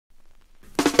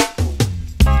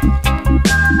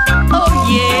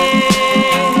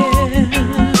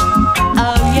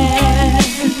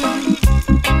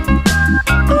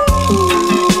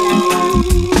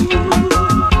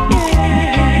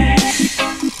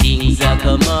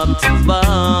to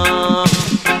burn.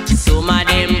 Some of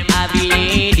them have been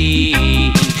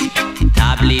headache.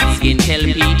 Tablets can't help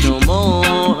it no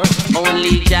more.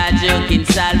 Only Jaja can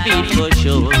solve it for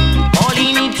sure. All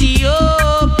in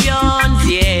Ethiopians,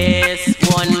 yes,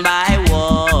 one by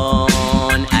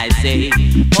one, I say.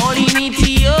 All in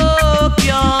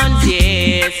Ethiopians,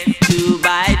 yes, two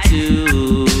by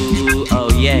two. Oh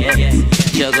yes,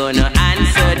 you're gonna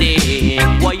answer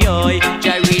them. Why you're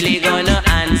really gonna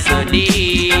answer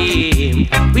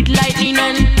them with lightning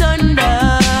and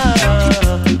thunder,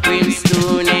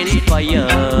 brimstone and fire,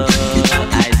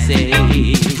 I say.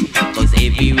 Cause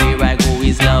everywhere I go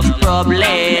is love problem.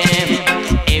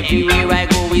 Everywhere I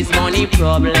go is money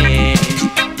problem.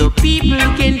 The people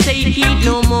can take it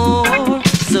no more,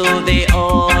 so they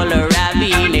all are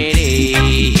having a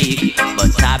headache.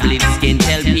 But tablets can't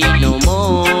help it no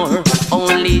more.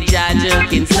 Only Jaja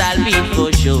can solve it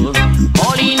for sure.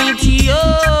 All in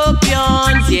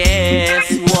Ethiopians, yes,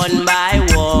 one by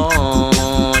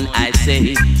one, I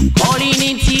say. All in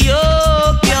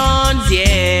Ethiopians,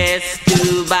 yes,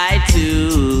 two by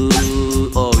two.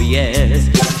 Oh yes,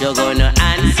 you're gonna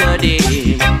answer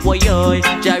them. Why you're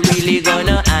really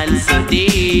gonna answer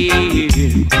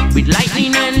them with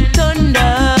lightning and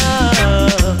thunder,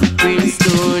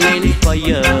 brimstone and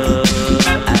fire,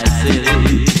 I say.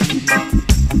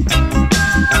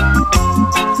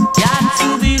 Got to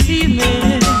believe me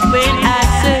when I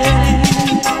say,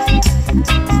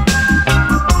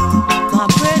 my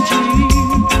brethren,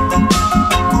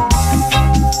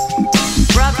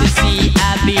 prophecy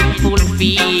have been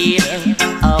fulfilled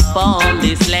upon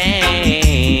this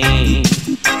land.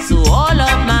 So all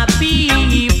of my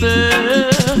people,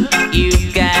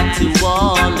 you've got to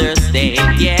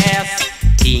understand, yes,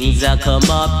 things are come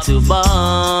up to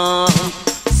bomb.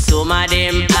 Some of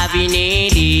them having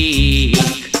headache.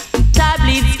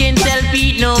 Tablets can't help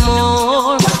it no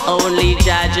more. Only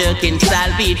Jaja can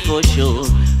solve it for sure.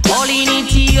 All in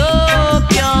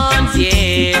Ethiopians,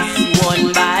 yes,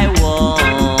 one by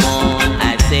one,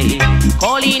 I say.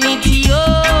 All in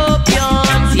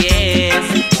Ethiopians, yes,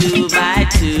 two by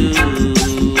two.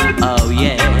 Oh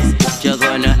yes, you're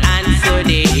gonna answer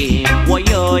them. Why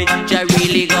you're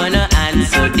really gonna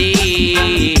answer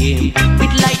them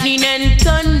with lightning and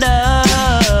thunder,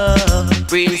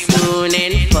 brimstone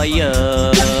and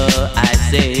fire, I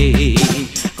say.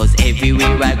 Cause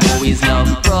everywhere I go is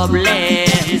love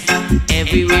problems.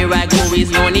 Everywhere I go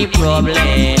is money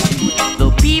problems.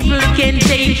 The people can't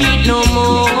take it no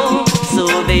more,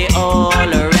 so they all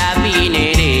are having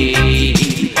a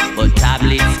headache. But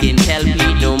tablets can't help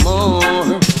it no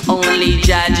more. Only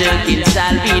Jaja can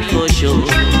solve it for sure.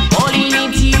 All